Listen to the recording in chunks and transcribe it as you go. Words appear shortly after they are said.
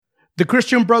The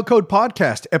Christian Bro Code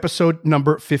Podcast, episode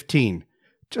number 15.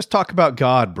 Just talk about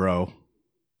God, bro.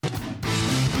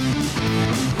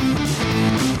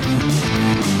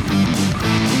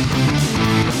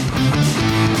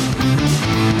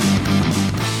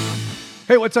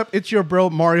 Hey, what's up? It's your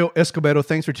bro, Mario Escobedo.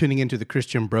 Thanks for tuning into the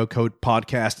Christian Bro Code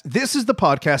Podcast. This is the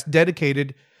podcast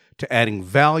dedicated to adding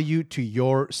value to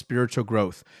your spiritual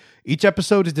growth. Each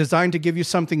episode is designed to give you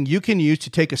something you can use to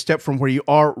take a step from where you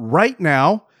are right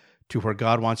now to where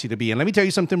God wants you to be. And let me tell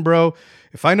you something, bro.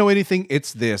 If I know anything,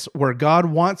 it's this. Where God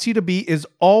wants you to be is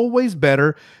always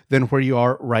better than where you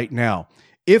are right now.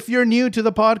 If you're new to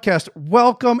the podcast,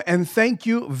 welcome and thank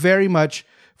you very much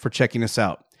for checking us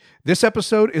out. This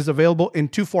episode is available in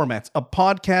two formats, a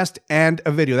podcast and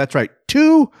a video. That's right,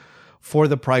 two for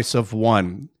the price of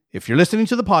one. If you're listening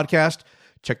to the podcast,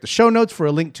 check the show notes for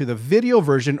a link to the video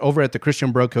version over at the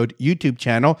Christian Bro Code YouTube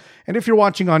channel. And if you're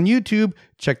watching on YouTube,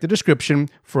 check the description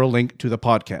for a link to the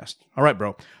podcast. All right,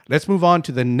 bro, let's move on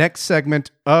to the next segment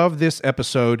of this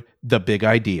episode, The Big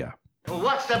Idea.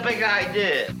 What's the big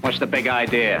idea? What's the big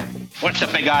idea? What's the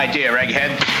big idea,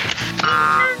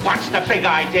 egghead? What's the big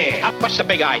idea? What's the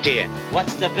big idea?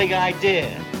 What's the big idea?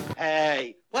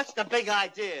 Hey, what's the big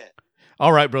idea?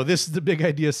 All right, bro, this is the Big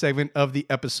Idea segment of the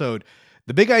episode.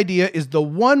 The big idea is the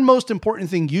one most important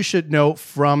thing you should know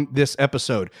from this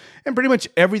episode. And pretty much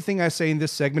everything I say in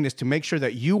this segment is to make sure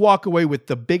that you walk away with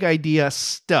the big idea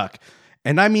stuck.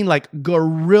 And I mean like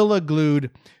gorilla glued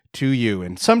to you.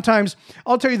 And sometimes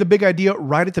I'll tell you the big idea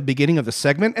right at the beginning of the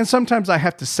segment. And sometimes I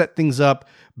have to set things up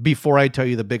before I tell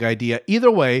you the big idea. Either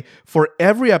way, for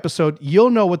every episode, you'll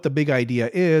know what the big idea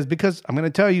is because I'm going to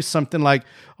tell you something like,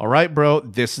 all right, bro,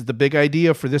 this is the big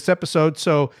idea for this episode.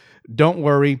 So don't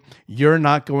worry, you're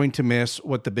not going to miss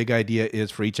what the big idea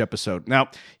is for each episode. Now,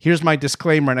 here's my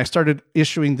disclaimer, and I started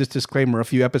issuing this disclaimer a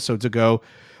few episodes ago.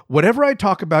 Whatever I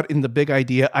talk about in the big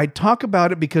idea, I talk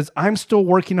about it because I'm still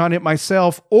working on it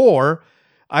myself, or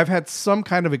I've had some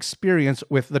kind of experience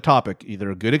with the topic,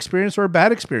 either a good experience or a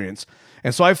bad experience.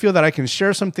 And so I feel that I can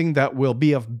share something that will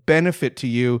be of benefit to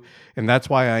you, and that's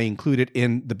why I include it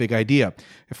in the big idea.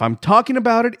 If I'm talking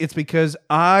about it, it's because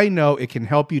I know it can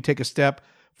help you take a step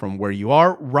from where you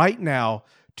are right now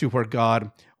to where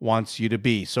God wants you to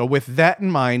be. So with that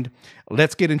in mind,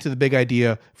 let's get into the big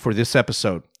idea for this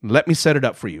episode. Let me set it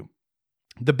up for you.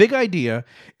 The big idea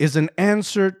is an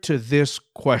answer to this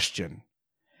question.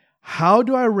 How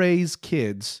do I raise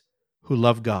kids who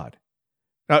love God?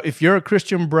 Now, if you're a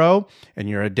Christian bro and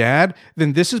you're a dad,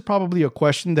 then this is probably a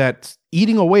question that's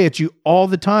eating away at you all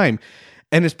the time.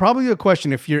 And it's probably a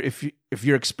question, if your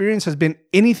experience has been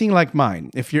anything like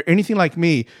mine, if you're anything like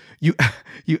me, you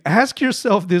ask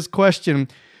yourself this question: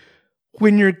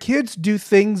 when your kids do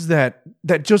things that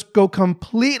just go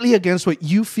completely against what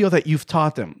you feel that you've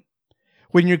taught them,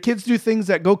 when your kids do things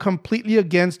that go completely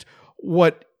against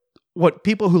what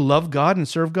people who love God and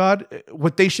serve God,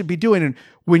 what they should be doing, and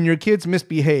when your kids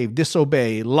misbehave,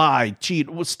 disobey, lie, cheat,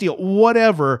 steal,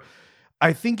 whatever,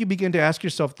 I think you begin to ask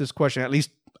yourself this question. At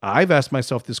least I've asked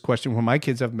myself this question when my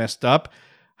kids have messed up.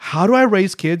 How do I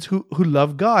raise kids who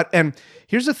love God? And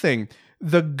here's the thing.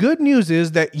 The good news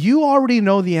is that you already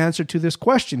know the answer to this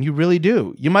question. You really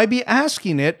do. You might be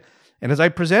asking it, and as I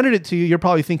presented it to you, you're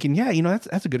probably thinking, yeah,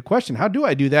 that's a good question. How do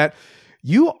I do that?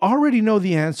 You already know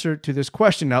the answer to this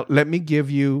question. Now, let me give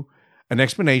you an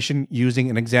explanation using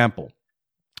an example.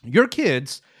 Your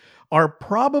kids are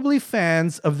probably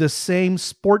fans of the same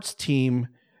sports team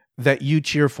that you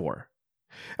cheer for.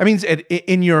 I mean,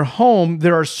 in your home,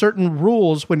 there are certain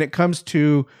rules when it comes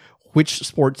to which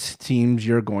sports teams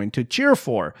you're going to cheer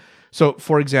for. So,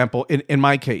 for example, in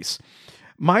my case,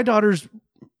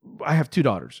 I have two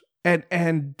daughters,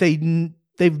 and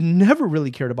they've never really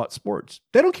cared about sports.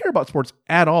 They don't care about sports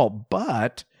at all,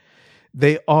 but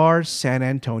they are San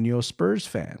Antonio Spurs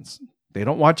fans. They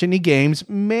don't watch any games.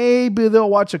 Maybe they'll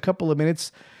watch a couple of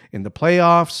minutes in the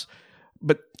playoffs,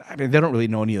 but I mean, they don't really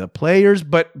know any of the players,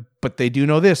 but they do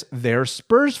know this. They're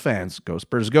Spurs fans. Go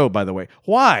Spurs go, by the way.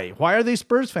 Why? Why are they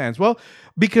Spurs fans? Well,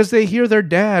 because they hear their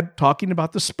dad talking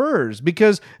about the Spurs,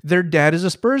 because their dad is a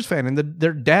Spurs fan, and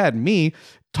their dad, me,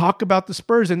 talk about the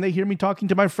Spurs, and they hear me talking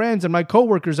to my friends and my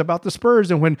coworkers about the Spurs.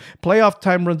 And when playoff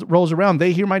time rolls around,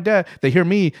 they hear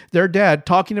me, their dad,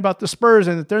 talking about the Spurs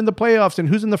and that they're in the playoffs and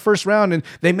who's in the first round and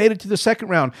they made it to the second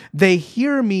round. They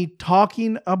hear me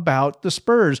talking about the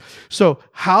Spurs. So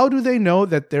how do they know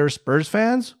that they're Spurs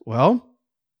fans? Well,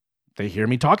 they hear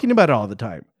me talking about it all the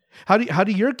time. How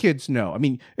do your kids know? I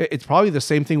mean, it's probably the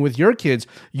same thing with your kids.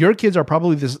 Your kids are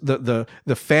probably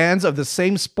the fans of the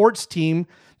same sports team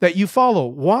that you follow.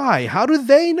 Why? How do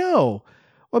they know?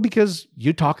 Well, because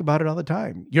you talk about it all the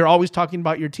time. You're always talking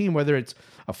about your team, whether it's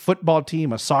a football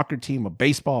team, a soccer team, a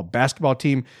baseball, basketball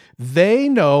team. They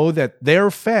know that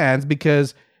they're fans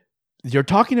because you're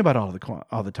talking about it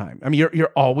all the time. I mean,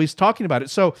 you're always talking about it.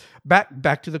 So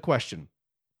back to the question.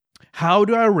 How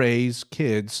do I raise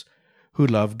kids who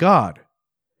love God?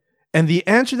 And the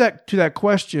answer to that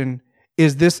question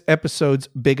is this episode's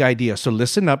big idea. So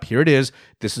listen up. Here it is.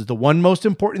 This is the one most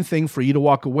important thing for you to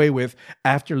walk away with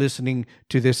after listening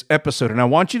to this episode. And I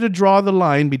want you to draw the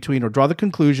line between, or draw the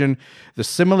conclusion, the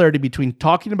similarity between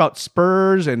talking about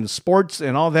Spurs and sports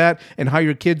and all that, and how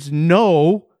your kids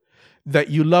know that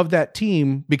you love that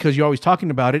team because you're always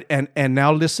talking about it. And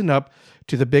now listen up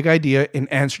to the big idea in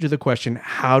answer to the question,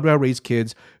 how do I raise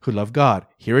kids who love God?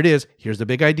 Here it is. Here's the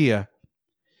big idea.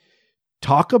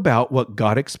 Talk about what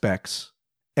God expects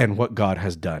and what God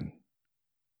has done.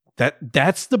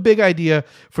 That's the big idea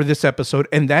for this episode,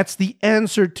 and that's the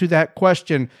answer to that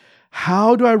question.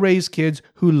 How do I raise kids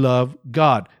who love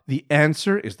God? The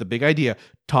answer is the big idea.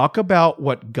 Talk about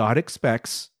what God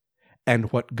expects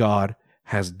and what God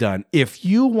has done. If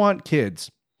you want kids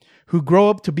who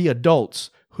grow up to be adults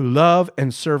who love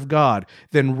and serve God,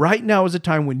 then right now is a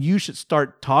time when you should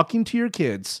start talking to your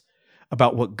kids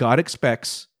about what God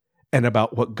expects and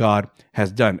about what God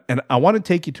has done. And I want to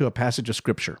take you to a passage of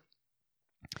scripture,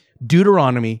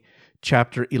 Deuteronomy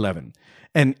chapter 11.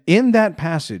 And in that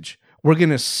passage, we're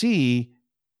going to see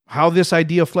how this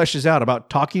idea fleshes out about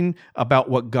talking about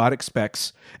what God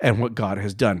expects and what God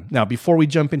has done. Now, before we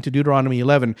jump into Deuteronomy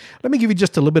 11, let me give you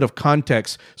just a little bit of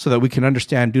context so that we can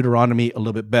understand Deuteronomy a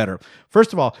little bit better.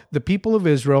 First of all, the people of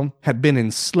Israel had been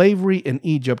in slavery in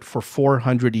Egypt for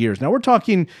 400 years. Now, we're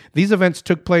talking, these events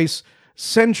took place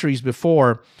centuries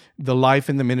before the life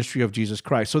and the ministry of Jesus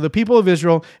Christ. So the people of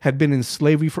Israel had been in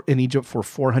slavery in Egypt for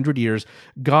 400 years.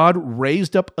 God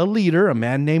raised up a leader, a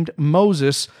man named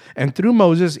Moses, and through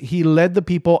Moses, he led the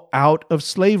people out of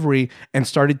slavery and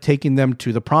started taking them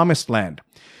to the promised land.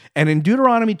 And in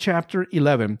Deuteronomy chapter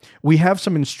 11, we have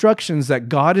some instructions that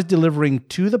God is delivering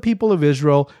to the people of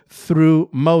Israel through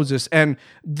Moses. And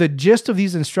the gist of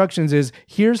these instructions is,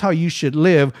 here's how you should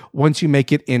live once you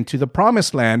make it into the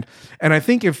promised land. And I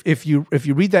think if you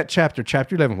read that chapter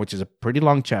 11, which is a pretty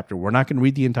long chapter, we're not going to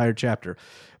read the entire chapter.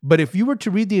 But if you were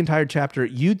to read the entire chapter,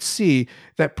 you'd see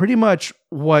that pretty much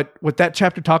what that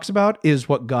chapter talks about is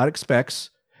what God expects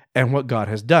and what God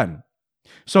has done.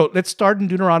 So let's start in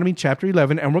Deuteronomy chapter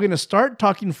 11, and we're going to start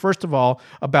talking first of all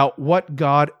about what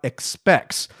God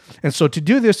expects. And so to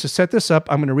do this, to set this up,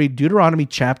 I'm going to read Deuteronomy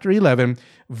chapter 11,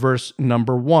 verse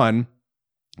number 1.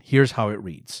 Here's how it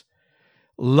reads.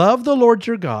 Love the Lord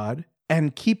your God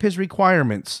and keep his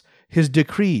requirements, his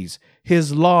decrees,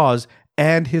 his laws,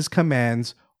 and his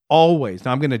commands always.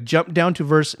 Now I'm going to jump down to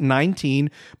verse 19,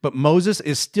 but Moses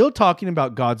is still talking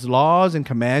about God's laws and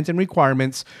commands and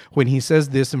requirements when he says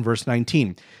this in verse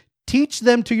 19. Teach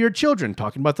them to your children,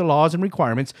 talking about the laws and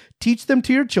requirements. Teach them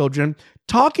to your children,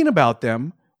 talking about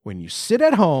them when you sit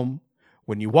at home,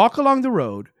 when you walk along the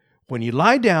road, when you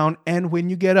lie down, and when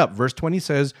you get up. Verse 20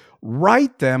 says,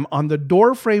 write them on the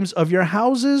door frames of your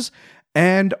houses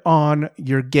and on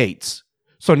your gates.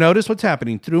 So notice what's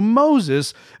happening. Through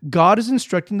Moses, God is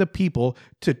instructing the people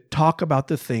to talk about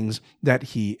the things that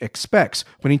he expects.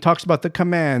 When he talks about the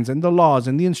commands and the laws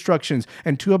and the instructions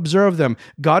and to observe them,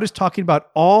 God is talking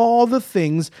about all the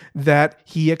things that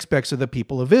he expects of the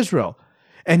people of Israel.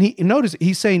 And notice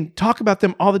he's saying, talk about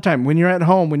them all the time. When you're at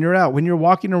home, when you're out, when you're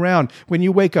walking around, when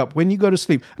you wake up, when you go to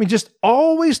sleep. I mean, just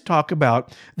always talk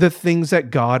about the things that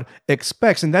God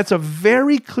expects. And that's a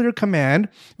very clear command,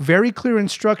 very clear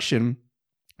instruction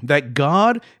that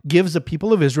God gives the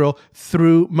people of Israel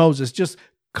through Moses. Just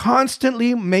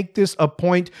constantly make this a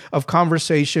point of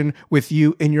conversation with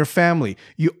you and your family.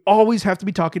 You always have to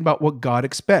be talking about what God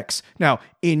expects. Now,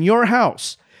 in your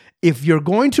house, if you're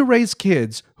going to raise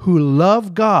kids who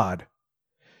love God,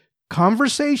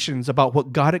 conversations about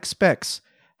what God expects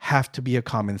have to be a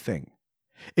common thing.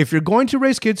 If you're going to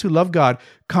raise kids who love God,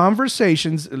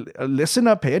 conversations, listen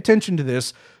up, pay attention to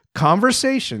this,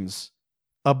 conversations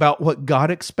about what God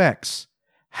expects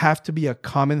have to be a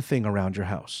common thing around your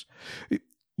house.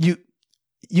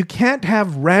 You can't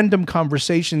have random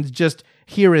conversations just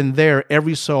here and there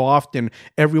every so often,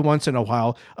 every once in a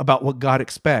while about what God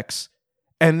expects.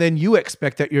 And then you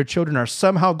expect that your children are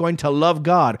somehow going to love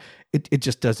God. It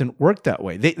just doesn't work that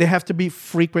way. They have to be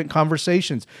frequent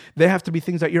conversations. They have to be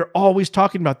things that you're always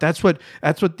talking about. That's what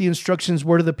the instructions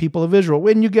were to the people of Israel.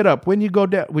 When you get up, when you go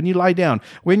down, when you lie down,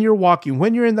 when you're walking,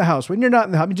 when you're in the house, when you're not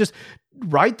in the house. I mean, just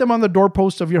write them on the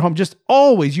doorpost of your home.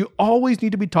 You always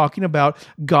need to be talking about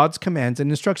God's commands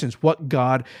and instructions, what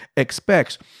God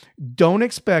expects. Don't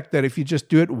expect that if you just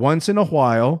do it once in a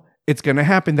while, it's going to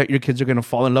happen that your kids are going to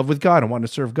fall in love with God and want to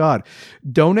serve God.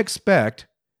 Don't expect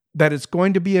that it's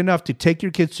going to be enough to take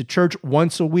your kids to church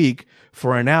once a week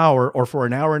for an hour or for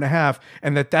an hour and a half,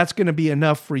 and that's going to be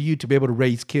enough for you to be able to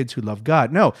raise kids who love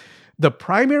God. No, the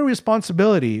primary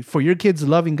responsibility for your kids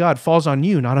loving God falls on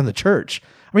you, not on the church.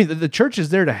 I mean, the church is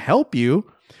there to help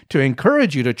you, to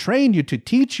encourage you, to train you, to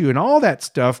teach you, and all that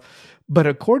stuff. But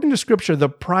according to Scripture, the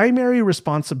primary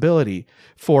responsibility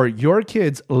for your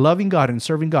kids loving God and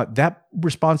serving God, that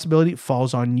responsibility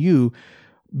falls on you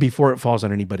before it falls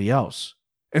on anybody else.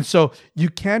 And so you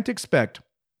can't expect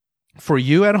for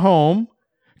you at home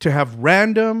to have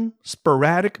random,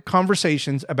 sporadic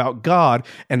conversations about God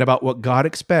and about what God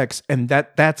expects, and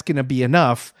that's going to be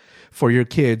enough for your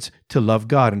kids to love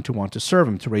God and to want to serve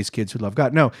Him, to raise kids who love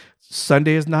God. No,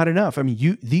 Sunday is not enough. I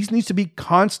mean, these needs to be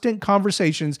constant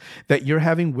conversations that you're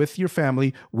having with your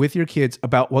family, with your kids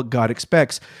about what God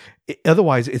expects.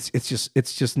 Otherwise, it's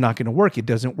just not going to work. It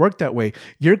doesn't work that way.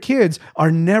 Your kids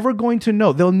are never going to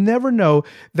know. They'll never know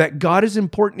that God is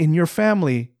important in your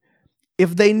family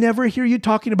if they never hear you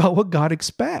talking about what God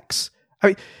expects. I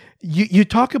mean, you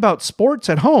talk about sports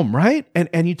at home, right?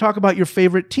 And you talk about your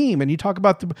favorite team, and you talk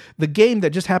about the game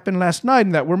that just happened last night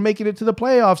and that we're making it to the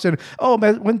playoffs. And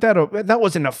that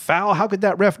wasn't a foul. How could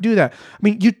that ref do that? I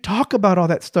mean, you talk about all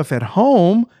that stuff at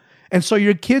home, and so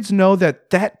your kids know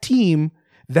that team,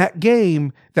 that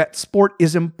game, that sport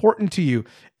is important to you.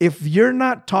 If you're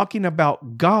not talking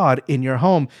about God in your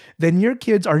home, then your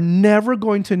kids are never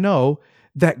going to know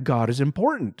that God is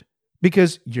important,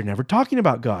 because you're never talking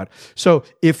about God. So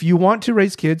if you want to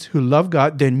raise kids who love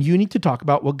God, then you need to talk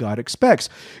about what God expects.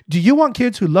 Do you want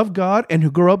kids who love God and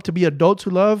who grow up to be adults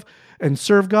who love and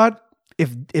serve God?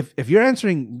 If you're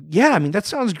answering, yeah, I mean, that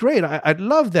sounds great. I'd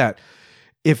love that.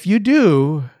 If you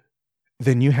do,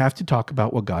 then you have to talk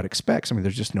about what God expects. I mean,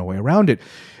 there's just no way around it.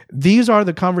 These are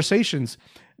the conversations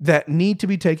that need to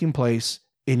be taking place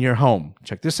in your home.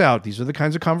 Check this out. These are the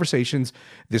kinds of conversations.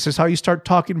 This is how you start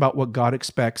talking about what God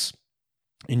expects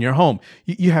in your home.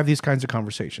 You have these kinds of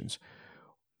conversations.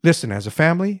 Listen, as a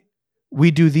family, we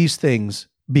do these things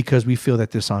because we feel that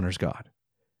this honors God.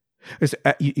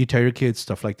 You tell your kids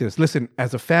stuff like this. Listen,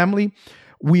 as a family,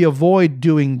 we avoid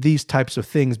doing these types of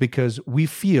things because we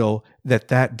feel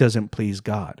that doesn't please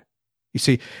God. You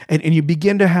see, and you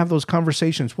begin to have those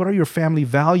conversations. What are your family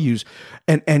values?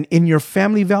 And in your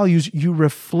family values, you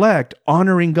reflect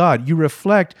honoring God.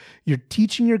 You're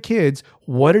teaching your kids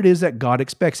what it is that God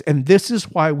expects. And this is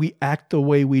why we act the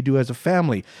way we do as a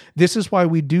family. This is why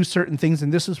we do certain things,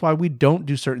 and this is why we don't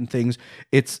do certain things.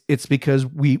 It's because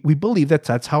we believe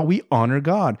that's how we honor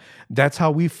God. That's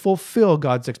how we fulfill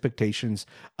God's expectations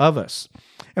of us.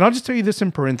 And I'll just tell you this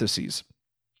in parentheses.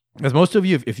 As most of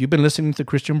you, if you've been listening to the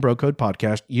Christian Bro Code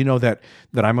podcast, you know that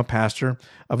I'm a pastor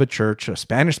of a church, a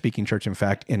Spanish-speaking church, in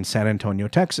fact, in San Antonio,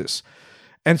 Texas.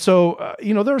 And so,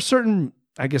 there are certain,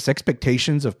 I guess,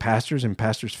 expectations of pastors and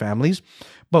pastors' families.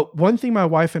 But one thing my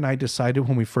wife and I decided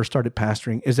when we first started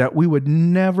pastoring is that we would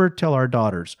never tell our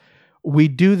daughters, we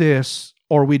do this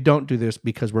or we don't do this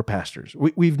because we're pastors.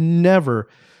 We've never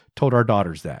told our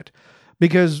daughters that.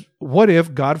 Because what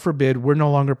if, God forbid, we're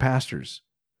no longer pastors?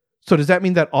 So does that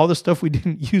mean that all the stuff we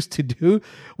didn't used to do,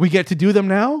 we get to do them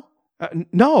now?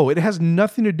 No, it has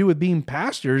nothing to do with being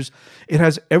pastors. It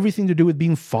has everything to do with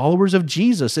being followers of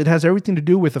Jesus. It has everything to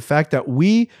do with the fact that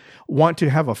we want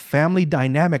to have a family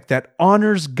dynamic that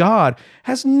honors God. It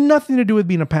has nothing to do with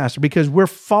being a pastor, because we're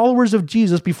followers of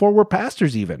Jesus before we're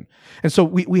pastors even. And so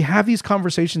we have these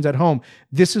conversations at home.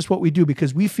 This is what we do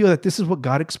because we feel that this is what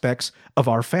God expects of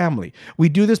our family. We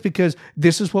do this because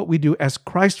this is what we do as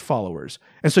Christ followers.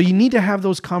 And so you need to have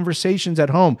those conversations at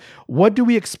home. What do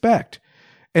we expect?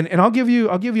 And I'll give you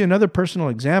another personal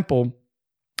example,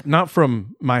 not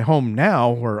from my home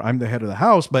now where I'm the head of the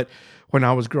house, but when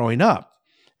I was growing up.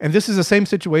 And this is the same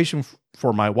situation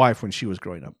for my wife when she was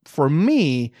growing up. For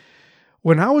me,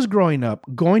 when I was growing up,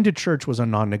 going to church was a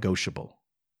non-negotiable.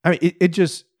 I mean,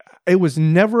 it was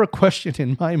never a question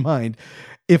in my mind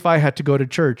if I had to go to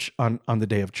church on the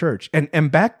day of church.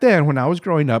 And back then, when I was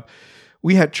growing up,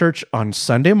 we had church on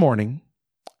Sunday morning,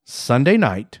 Sunday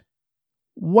night,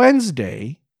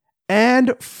 Wednesday,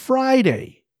 and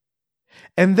Friday.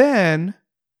 And then,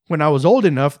 when I was old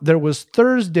enough, there was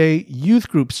Thursday youth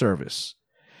group service.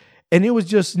 And it was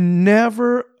just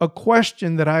never a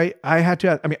question that I had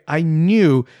to ask. I mean, I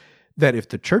knew that if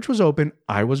the church was open,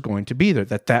 I was going to be there,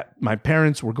 that my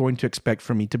parents were going to expect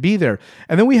for me to be there.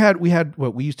 And then we had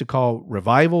what we used to call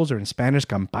revivals, or in Spanish,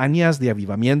 campañas de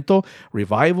avivamiento,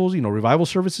 revivals, revival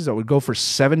services that would go for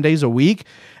 7 days a week.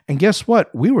 And guess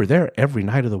what? We were there every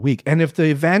night of the week. And if the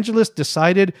evangelist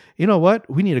decided, you know what,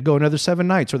 we need to go another 7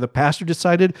 nights, or the pastor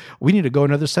decided we need to go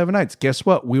another 7 nights, guess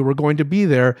what? We were going to be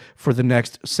there for the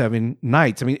next 7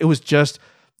 nights. I mean, it was just,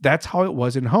 that's how it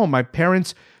was in home. My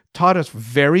parents taught us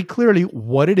very clearly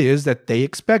what it is that they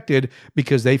expected,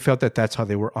 because they felt that that's how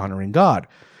they were honoring God.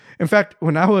 In fact,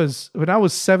 when I was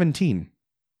 17,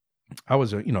 I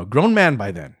was a grown man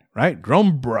by then, right?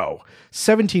 Grown bro,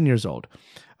 17 years old.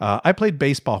 I played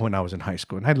baseball when I was in high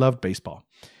school, and I loved baseball.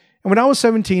 And when I was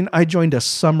 17, I joined a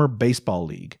summer baseball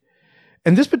league.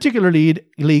 And this particular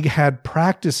league had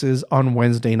practices on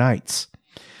Wednesday nights.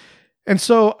 And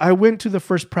so I went to the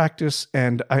first practice,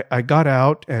 and I got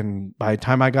out, and by the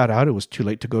time I got out, it was too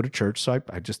late to go to church, so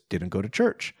I just didn't go to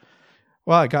church.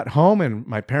 Well, I got home, and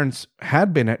my parents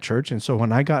had been at church, and so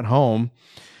when I got home,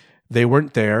 they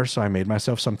weren't there, so I made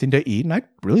myself something to eat, and I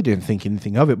really didn't think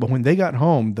anything of it. But when they got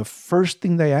home, the first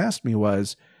thing they asked me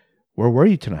was, "Where were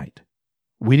you tonight?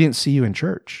 We didn't see you in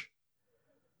church."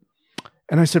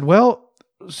 And I said, well,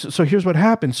 so here's what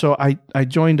happened. So I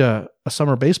joined a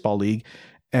summer baseball league,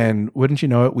 and wouldn't you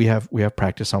know it, we have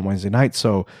practice on Wednesday nights.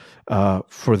 So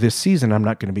for this season, I'm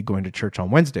not going to be going to church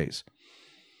on Wednesdays.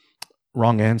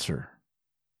 Wrong answer,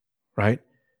 right?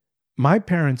 My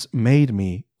parents made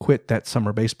me quit that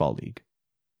summer baseball league.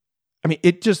 I mean,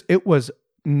 it was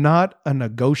not a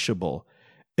negotiable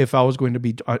if I was going to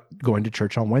be going to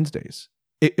church on Wednesdays.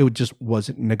 It just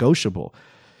wasn't negotiable.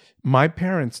 My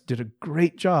parents did a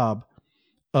great job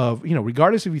of,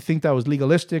 regardless if you think that was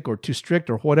legalistic or too strict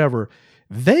or whatever,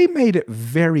 they made it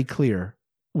very clear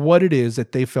what it is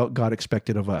that they felt God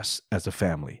expected of us as a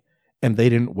family. And they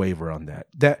didn't waver on that.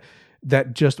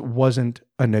 That just wasn't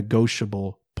a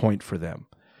negotiable point for them.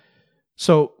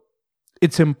 So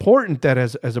it's important that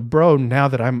as a bro, now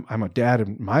that I'm a dad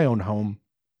in my own home,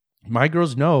 my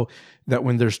girls know that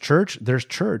when there's church,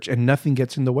 and nothing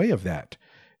gets in the way of that.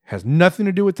 It has nothing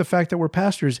to do with the fact that we're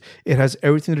pastors. It has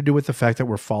everything to do with the fact that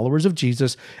we're followers of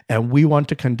Jesus, and we want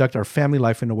to conduct our family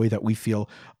life in a way that we feel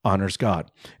honors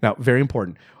God. Now, very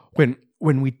important.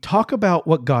 When we talk about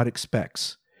what God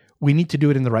expects, we need to do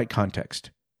it in the right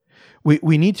context.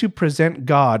 We need to present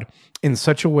God in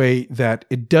such a way that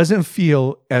it doesn't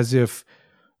feel as if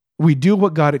we do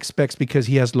what God expects because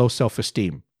he has low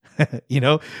self-esteem.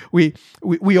 We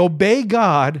obey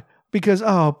God because,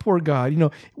 oh, poor God,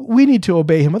 we need to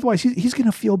obey him. Otherwise he's going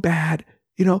to feel bad.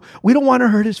 We don't want to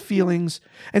hurt his feelings.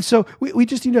 And so we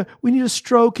just need to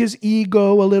stroke his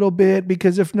ego a little bit,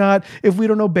 because if not, if we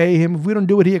don't obey him, if we don't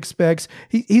do what he expects,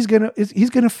 he's going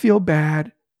to feel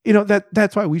bad.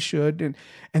 That's why we should.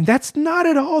 And that's not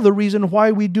at all the reason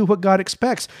why we do what God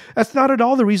expects. That's not at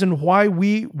all the reason why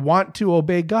we want to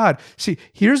obey God. See,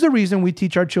 here's the reason we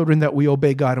teach our children that we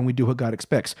obey God and we do what God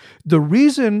expects. The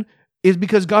reason is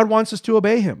because God wants us to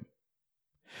obey him.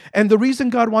 And the reason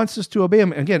God wants us to obey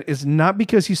him, again, is not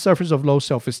because he suffers of low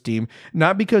self-esteem,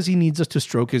 not because he needs us to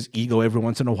stroke his ego every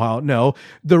once in a while. No,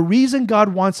 the reason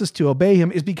God wants us to obey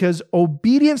him is because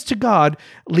obedience to God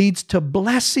leads to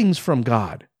blessings from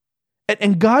God.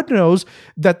 And God knows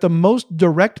that the most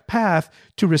direct path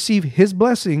to receive his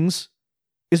blessings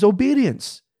is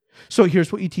obedience. So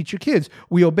here's what you teach your kids.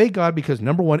 We obey God because,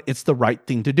 number one, it's the right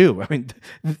thing to do. I mean,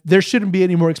 there shouldn't be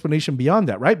any more explanation beyond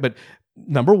that, right? But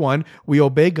number one, we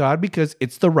obey God because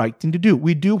it's the right thing to do.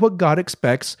 We do what God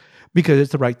expects because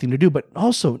it's the right thing to do. But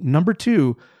also, number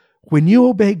two, when you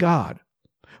obey God,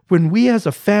 when we as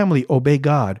a family obey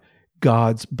God,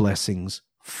 God's blessings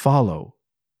follow.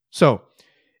 So,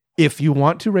 if you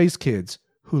want to raise kids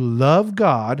who love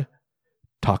God,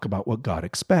 talk about what God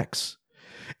expects.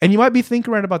 And you might be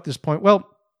thinking right about this point, well,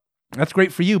 that's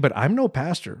great for you, but I'm no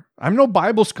pastor. I'm no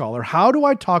Bible scholar. How do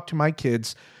I talk to my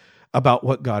kids about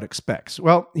what God expects?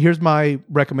 Well, here's my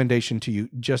recommendation to you.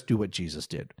 Just do what Jesus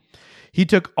did. He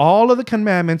took all of the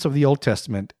commandments of the Old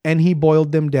Testament and he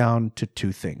boiled them down to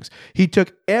two things. He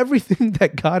took everything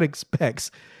that God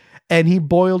expects and he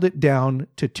boiled it down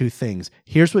to two things.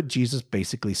 Here's what Jesus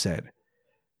basically said.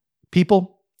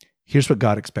 People, here's what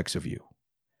God expects of you.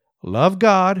 Love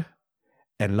God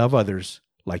and love others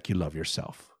like you love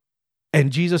yourself.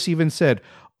 And Jesus even said,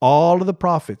 all of the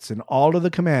prophets and all of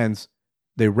the commands,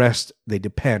 they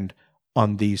depend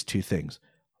on these two things.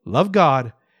 Love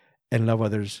God and love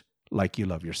others like you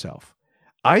love yourself.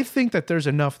 I think that there's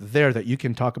enough there that you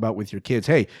can talk about with your kids.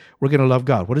 Hey, we're going to love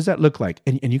God. What does that look like?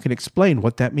 And you can explain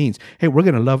what that means. Hey, we're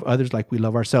going to love others like we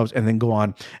love ourselves, and then go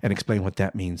on and explain what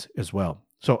that means as well.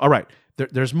 So, all right,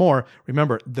 there's more.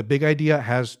 Remember, the big idea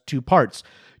has two parts.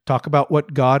 Talk about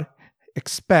what God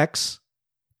expects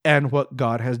and what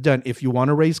God has done. If you want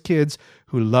to raise kids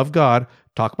who love God,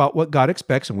 talk about what God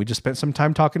expects, and we just spent some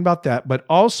time talking about that, but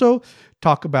also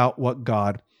talk about what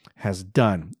God has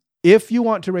done. If you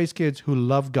want to raise kids who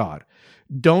love God,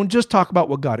 don't just talk about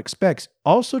what God expects,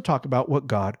 also talk about what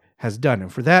God has done.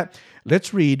 And for that,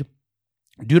 let's read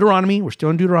Deuteronomy. We're still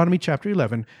in Deuteronomy chapter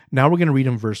 11. Now we're going to read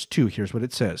in verse 2. Here's what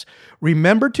it says.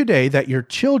 Remember today that your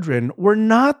children were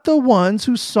not the ones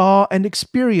who saw and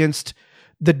experienced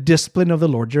the discipline of the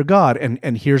Lord your God.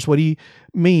 And here's what he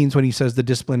means when he says the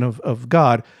discipline of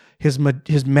God, his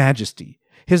majesty,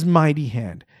 his mighty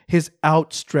hand, his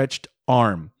outstretched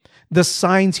arm, the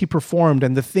signs he performed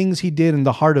and the things he did in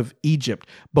the heart of Egypt,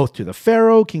 both to the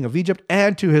Pharaoh, king of Egypt,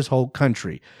 and to his whole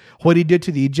country. What he did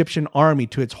to the Egyptian army,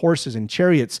 to its horses and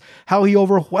chariots, how he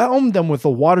overwhelmed them with the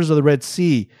waters of the Red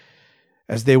Sea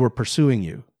as they were pursuing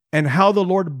you, and how the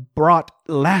Lord brought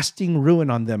lasting ruin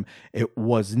on them. It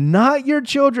was not your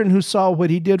children who saw what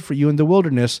he did for you in the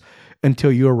wilderness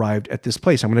until you arrived at this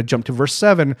place. I'm going to jump to verse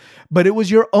 7. But it was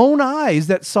your own eyes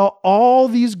that saw all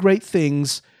these great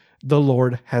things the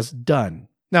Lord has done.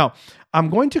 Now, I'm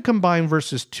going to combine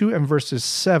verses 2 and verses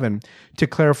 7 to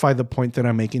clarify the point that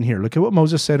I'm making here. Look at what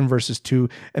Moses said in verses 2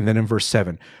 and then in verse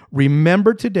 7.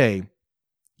 Remember today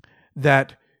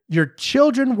that your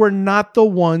children were not the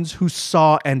ones who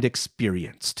saw and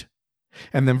experienced.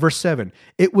 And then verse 7,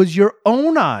 it was your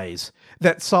own eyes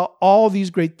that saw all these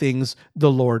great things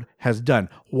the Lord has done.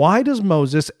 Why does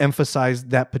Moses emphasize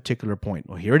that particular point?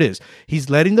 Well, here it is. He's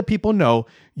letting the people know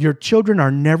your children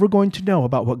are never going to know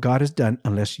about what God has done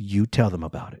unless you tell them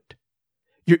about it.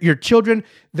 Your children,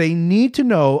 they need to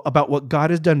know about what God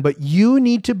has done, but you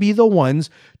need to be the ones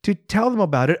to tell them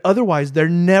about it. Otherwise, they're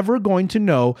never going to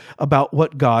know about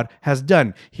what God has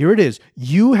done. Here it is.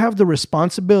 You have the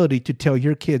responsibility to tell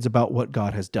your kids about what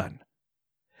God has done.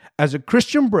 As a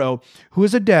Christian bro who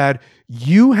is a dad,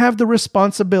 you have the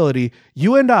responsibility,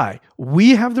 you and I,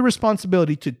 we have the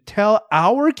responsibility to tell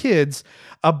our kids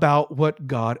about what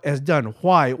God has done.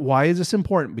 Why? Why is this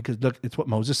important? Because look, it's what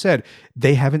Moses said.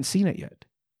 They haven't seen it yet.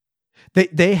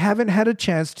 They haven't had a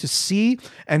chance to see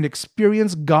and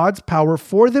experience God's power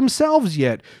for themselves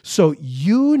yet. So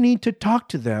you need to talk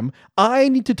to them. I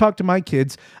need to talk to my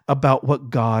kids about what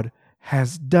God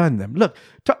has done them. Look,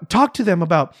 talk to them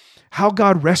about how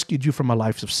God rescued you from a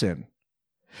life of sin.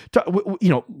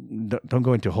 Don't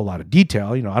go into a whole lot of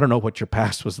detail. I don't know what your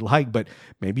past was like, but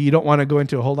maybe you don't want to go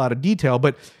into a whole lot of detail,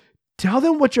 but tell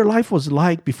them what your life was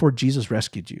like before Jesus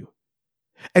rescued you.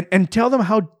 And tell them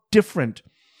how different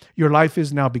your life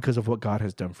is now because of what God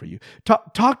has done for you.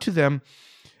 Talk to them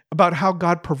about how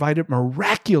God provided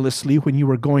miraculously when you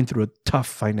were going through a tough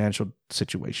financial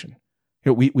situation.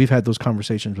 We've had those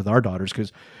conversations with our daughters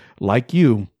because, like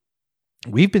you,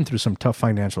 we've been through some tough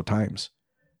financial times,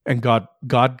 and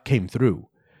God came through.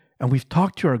 And we've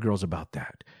talked to our girls about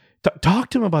that.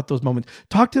 Talk to them about those moments.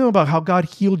 Talk to them about how God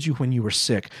healed you when you were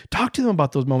sick. Talk to them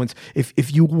about those moments.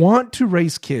 If you want to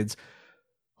raise kids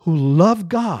who love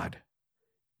God,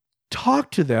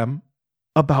 talk to them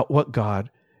about what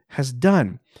God has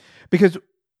done. Because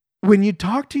when you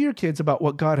talk to your kids about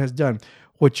what God has done,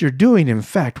 what you're doing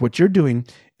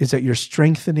is that you're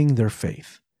strengthening their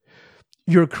faith.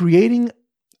 You're creating,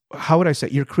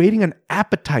 you're creating an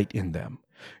appetite in them.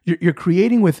 You're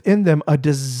creating within them a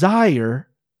desire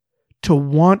to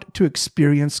want to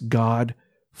experience God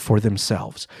for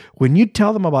themselves. When you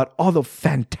tell them about all the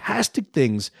fantastic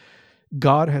things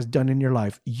God has done in your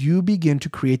life, you begin to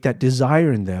create that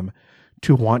desire in them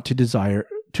to want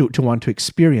to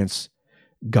experience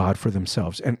God for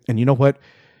themselves. And you know what?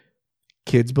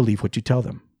 Kids believe what you tell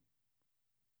them.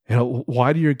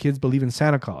 Why do your kids believe in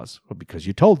Santa Claus? Well, because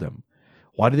you told them.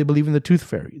 Why do they believe in the Tooth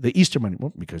Fairy, the Easter Bunny?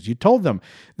 Well, because you told them.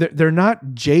 They're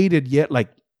not jaded yet like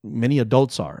many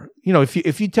adults are.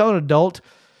 If you tell an adult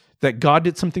that God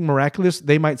did something miraculous,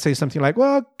 they might say something like,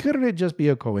 well, couldn't it just be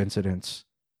a coincidence?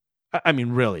 I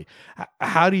mean, really,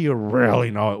 how do you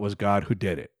really know it was God who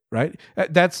did it, right?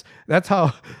 That's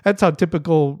how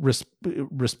typical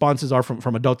responses are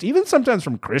from adults, even sometimes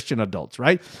from Christian adults,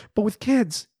 right? But with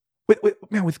kids,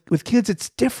 with kids,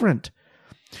 it's different.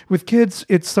 With kids,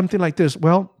 it's something like this.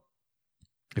 Well,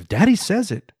 if Daddy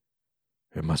says it,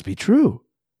 it must be true.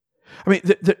 I mean,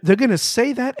 they're going to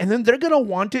say that, and then they're going to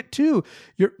want it too.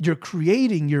 You're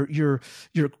creating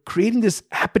this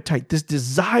appetite, this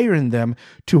desire in them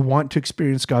to want to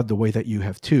experience God the way that you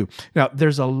have too. Now,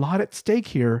 there's a lot at stake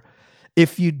here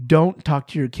if you don't talk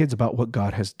to your kids about what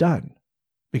God has done.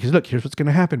 Because look, here's what's going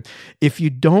to happen. If you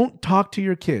don't talk to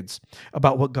your kids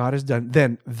about what God has done,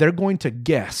 then they're going to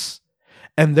guess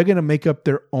and they're going to make up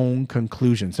their own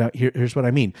conclusions. Now, here's what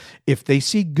I mean. If they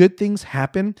see good things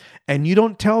happen and you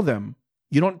don't tell them,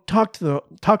 you don't talk to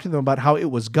them about how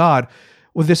it was God,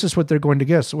 well, this is what they're going to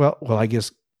guess. Well, I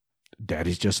guess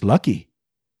Daddy's just lucky,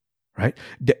 right?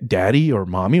 Daddy or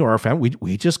Mommy or our family,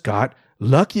 we just got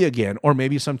lucky again. Or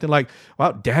maybe something like,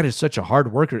 wow, Dad is such a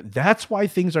hard worker. That's why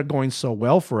things are going so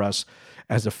well for us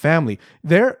as a family.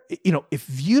 If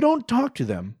you don't talk to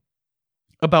them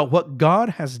about what God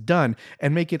has done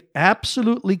and make it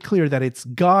absolutely clear that it's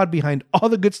God behind all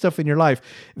the good stuff in your life,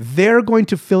 they're going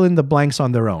to fill in the blanks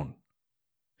on their own.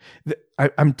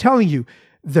 I'm telling you,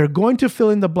 they're going to fill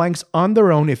in the blanks on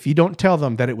their own if you don't tell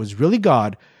them that it was really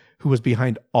God who was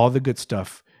behind all the good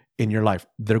stuff in your life.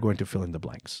 They're going to fill in the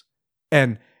blanks.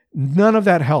 And none of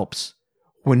that helps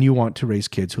when you want to raise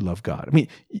kids who love God. I mean,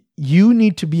 you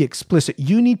need to be explicit.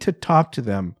 You need to talk to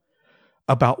them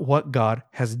about what God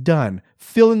has done.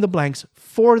 Fill in the blanks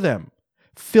for them.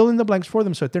 Fill in the blanks for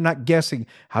them so that they're not guessing,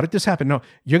 how did this happen? No,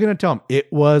 you're going to tell them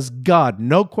it was God.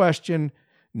 No question,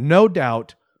 no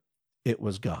doubt, it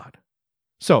was God.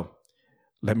 So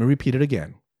let me repeat it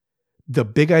again. The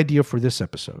big idea for this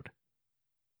episode.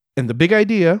 And the big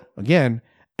idea, again,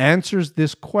 answers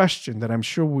this question that I'm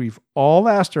sure we've all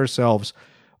asked ourselves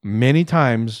many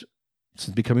times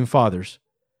since becoming fathers.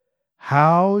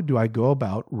 How do I go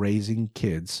about raising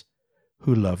kids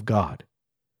who love God?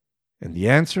 And the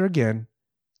answer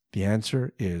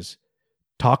is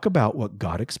talk about what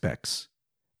God expects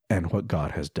and what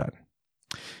God has done.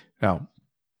 Now,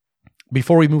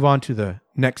 before we move on to the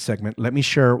next segment, let me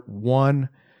share one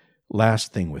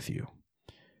last thing with you.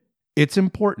 It's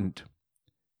important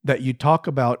that you talk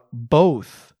about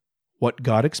both what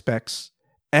God expects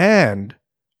and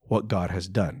what God has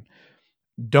done.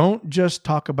 Don't just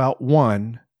talk about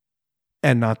one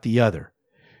and not the other.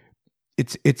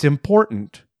 It's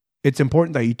important. It's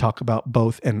important that you talk about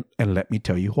both, and let me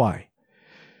tell you why.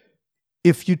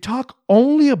 If you talk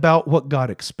only about what God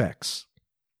expects,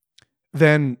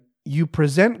 then you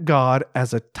present God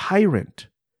as a tyrant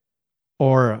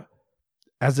or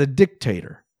as a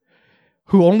dictator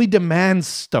who only demands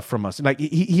stuff from us. Like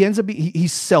he ends up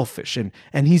he's selfish and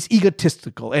he's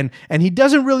egotistical and he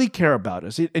doesn't really care about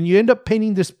us. And you end up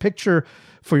painting this picture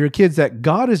for your kids that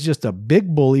God is just a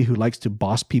big bully who likes to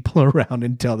boss people around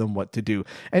and tell them what to do.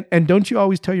 And don't you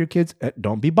always tell your kids,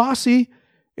 don't be bossy?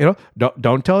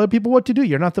 Don't tell other people what to do.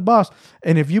 You're not the boss.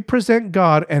 And if you present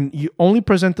God and you only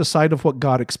present the side of what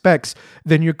God expects,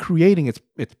 then you're creating,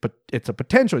 it's a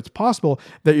potential, it's possible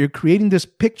that you're creating this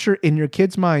picture in your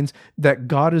kids' minds that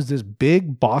God is this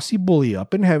big bossy bully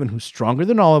up in heaven who's stronger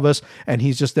than all of us, and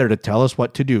he's just there to tell us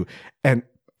what to do. And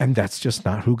that's just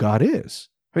not who God is.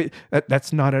 Right?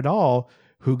 That's not at all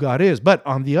who God is. But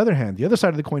on the other hand, the other side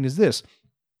of the coin is this.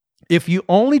 If you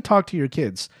only talk to your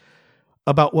kids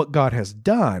about what God has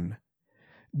done,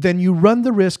 then you run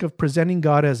the risk of presenting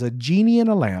God as a genie in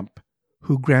a lamp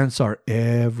who grants our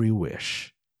every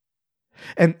wish.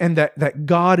 And that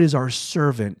God is our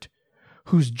servant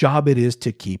whose job it is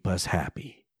to keep us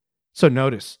happy. So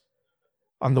notice,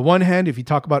 on the one hand, if you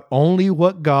talk about only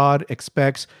what God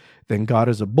expects, then God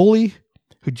is a bully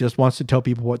who just wants to tell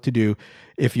people what to do.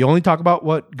 If you only talk about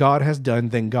what God has done,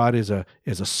 then God is a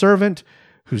servant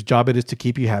whose job it is to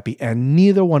keep you happy, and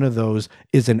neither one of those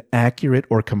is an accurate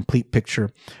or complete picture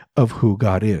of who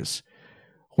God is.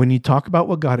 When you talk about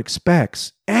what God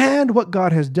expects and what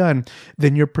God has done,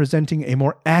 then you're presenting a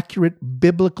more accurate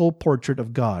biblical portrait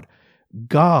of God.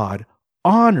 God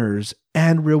honors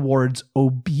and rewards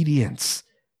obedience.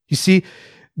 You see,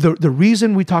 the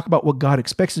reason we talk about what God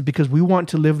expects is because we want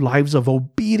to live lives of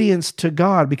obedience to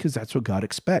God, because that's what God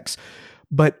expects.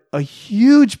 But a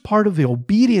huge part of the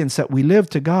obedience that we live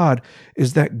to God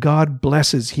is that God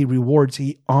blesses, He rewards,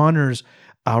 He honors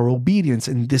our obedience.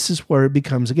 And this is where it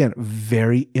becomes, again,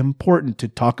 very important to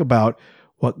talk about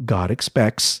what God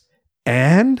expects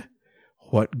and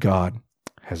what God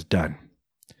has done.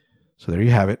 So there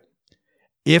you have it.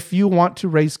 If you want to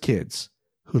raise kids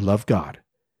who love God,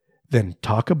 then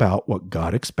talk about what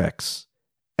God expects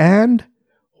and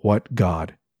what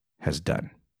God has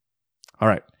done. All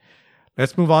right.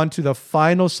 Let's move on to the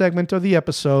final segment of the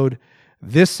episode.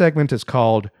 This segment is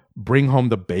called Bring Home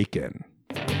the Bacon.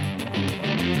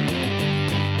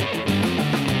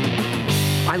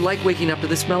 I like waking up to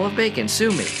the smell of bacon. Sue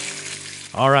me.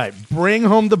 All right, bring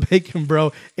home the bacon,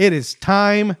 bro. It is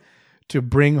time to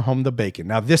bring home the bacon.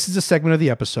 Now, this is a segment of the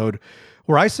episode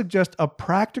where I suggest a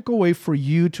practical way for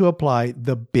you to apply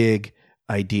the big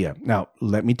idea. Now,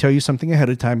 let me tell you something ahead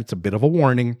of time. It's a bit of a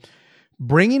warning.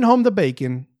 Bringing home the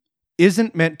bacon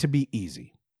isn't meant to be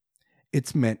easy.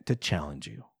 It's meant to challenge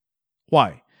you.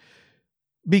 Why?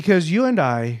 Because you and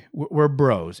I, we're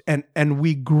bros, and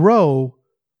we grow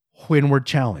when we're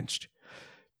challenged.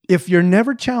 If you're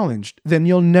never challenged, then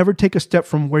you'll never take a step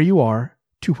from where you are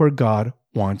to where God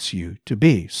wants you to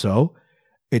be. So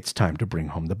it's time to bring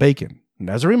home the bacon. And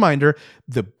as a reminder,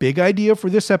 the big idea for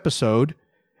this episode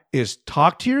is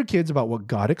talk to your kids about what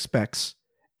God expects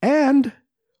and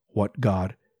what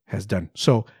God has done.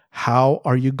 So how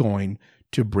are you going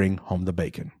to bring home the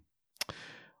bacon?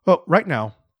 Well, right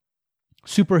now,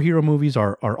 superhero movies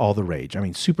are all the rage. I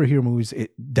mean, superhero movies,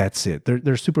 that's it.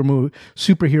 There's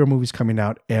superhero movies coming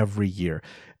out every year.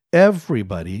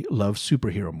 Everybody loves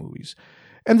superhero movies.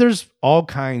 And there's all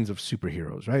kinds of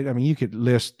superheroes, right? I mean, you could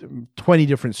list 20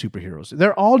 different superheroes.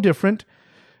 They're all different.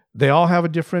 They all have a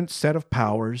different set of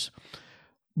powers.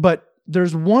 But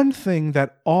there's one thing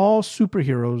that all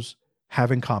superheroes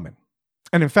have in common.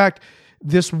 And in fact,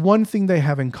 this one thing they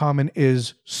have in common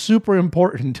is super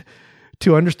important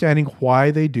to understanding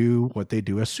why they do what they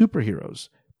do as superheroes.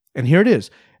 And here it is.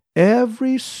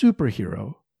 Every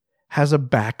superhero has a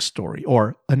backstory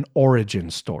or an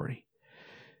origin story.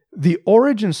 The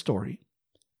origin story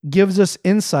gives us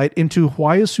insight into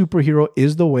why a superhero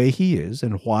is the way he is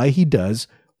and why he does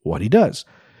what he does.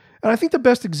 And I think the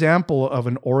best example of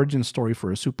an origin story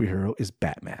for a superhero is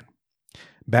Batman.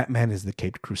 Batman is the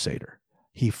Caped Crusader.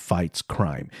 He fights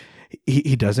crime.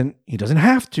 He doesn't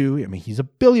have to. I mean, he's a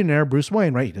billionaire, Bruce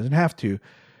Wayne, right? He doesn't have to.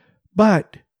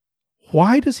 But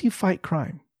why does he fight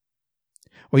crime?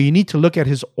 Well, you need to look at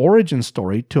his origin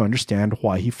story to understand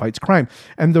why he fights crime.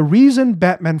 And the reason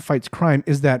Batman fights crime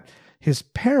is that his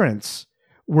parents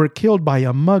were killed by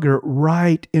a mugger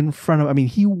right in front of him. I mean,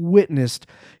 he witnessed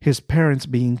his parents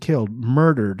being killed,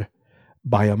 murdered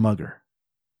by a mugger.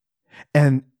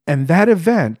 And that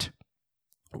event,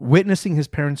 witnessing his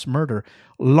parents' murder,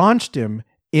 launched him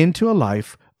into a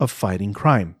life of fighting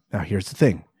crime. Now, here's the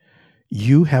thing.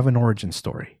 You have an origin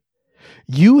story.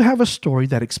 You have a story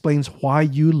that explains why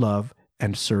you love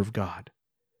and serve God.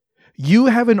 You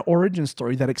have an origin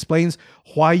story that explains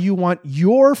why you want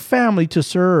your family to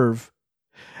serve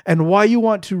and why you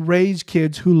want to raise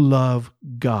kids who love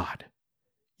God.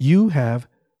 You have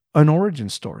an origin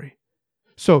story.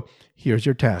 So here's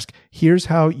your task. Here's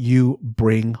how you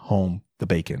bring home the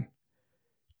bacon.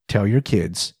 Tell your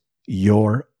kids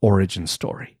your origin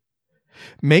story.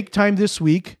 Make time this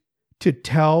week to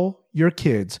tell your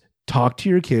kids, talk to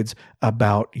your kids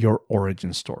about your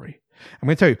origin story. I'm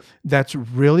going to tell you, that's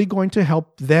really going to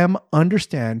help them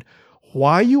understand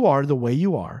why you are the way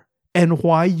you are and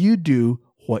why you do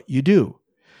what you do.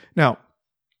 Now,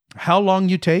 how long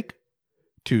you take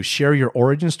to share your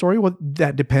origin story, well,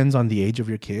 that depends on the age of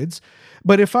your kids.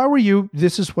 But if I were you,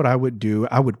 this is what I would do.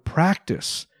 I would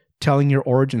practice telling your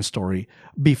origin story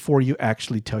before you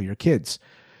actually tell your kids.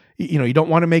 You don't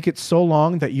want to make it so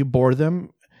long that you bore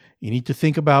them. You need to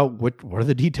think about what are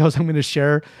the details I'm going to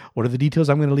share? What are the details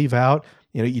I'm going to leave out?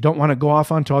 You don't want to go off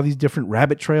onto all these different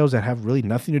rabbit trails that have really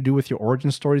nothing to do with your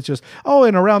origin story. It's just,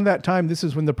 and around that time, this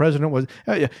is when the president was,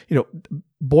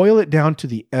 boil it down to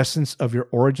the essence of your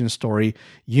origin story.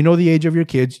 You know the age of your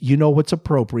kids. You know what's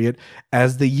appropriate.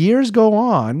 As the years go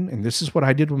on, and this is what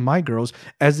I did with my girls,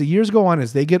 as the years go on,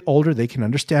 as they get older, they can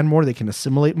understand more, they can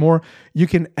assimilate more. You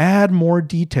can add more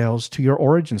details to your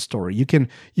origin story. You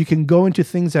can go into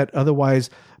things that otherwise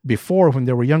before, when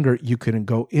they were younger, you couldn't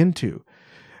go into.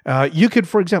 You could,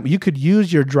 for example,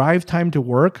 use your drive time to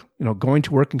work, going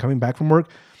to work and coming back from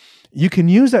work. You can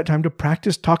use that time to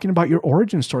practice talking about your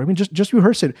origin story. I mean, just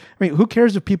rehearse it. I mean, who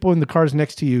cares if people in the cars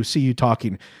next to you see you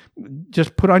talking?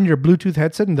 Just put on your Bluetooth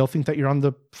headset and they'll think that you're on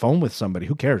the phone with somebody.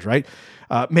 Who cares, right?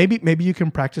 Maybe you can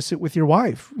practice it with your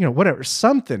wife, whatever,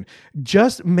 something.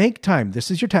 Just make time. This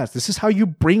is your task. This is how you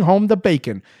bring home the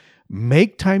bacon.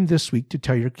 Make time this week to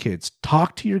tell your kids,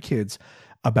 talk to your kids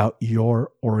about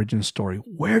your origin story.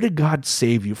 Where did God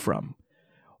save you from?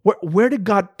 Where did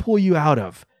God pull you out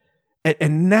of?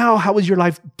 And now, how is your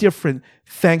life different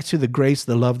thanks to the grace,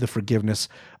 the love, the forgiveness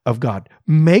of God?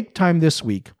 Make time this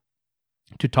week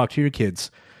to talk to your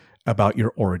kids about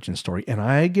your origin story. And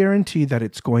I guarantee that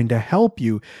it's going to help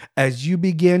you as you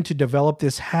begin to develop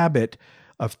this habit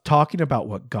of talking about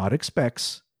what God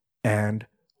expects and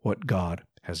what God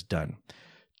has done.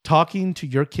 Talking to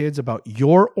your kids about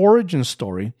your origin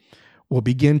story will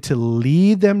begin to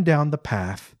lead them down the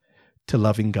path to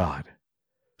loving God.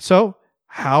 So,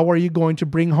 how are you going to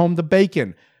bring home the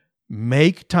bacon?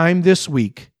 Make time this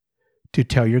week to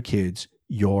tell your kids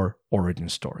your origin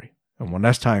story. And one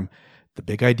last time, the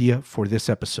big idea for this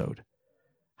episode.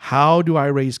 How do I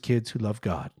raise kids who love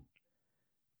God?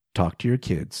 talk to your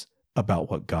kids about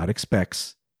what God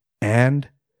expects and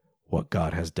what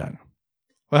God has done.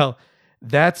 Well,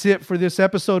 that's it for this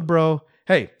episode, bro.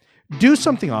 Hey, do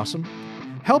something awesome.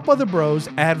 Help other bros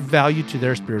add value to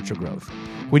their spiritual growth.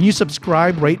 When you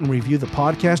subscribe, rate, and review the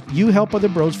podcast, you help other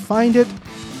bros find it.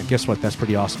 And guess what? That's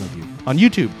pretty awesome of you. On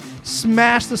YouTube,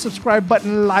 smash the subscribe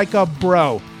button like a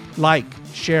bro. Like,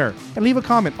 share, and leave a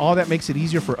comment. All that makes it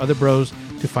easier for other bros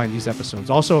to find these episodes.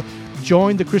 Also,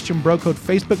 join the Christian Bro Code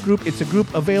Facebook group. It's a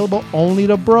group available only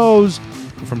to bros.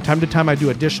 And from time to time, I do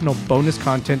additional bonus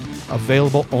content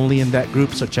available only in that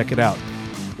group, so check it out.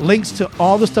 Links to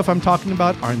all the stuff I'm talking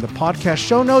about are in the podcast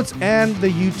show notes and the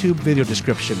YouTube video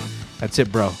description. That's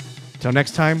it, bro. Until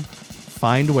next time,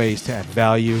 find ways to add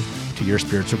value to your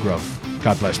spiritual growth.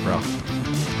 God bless, bro.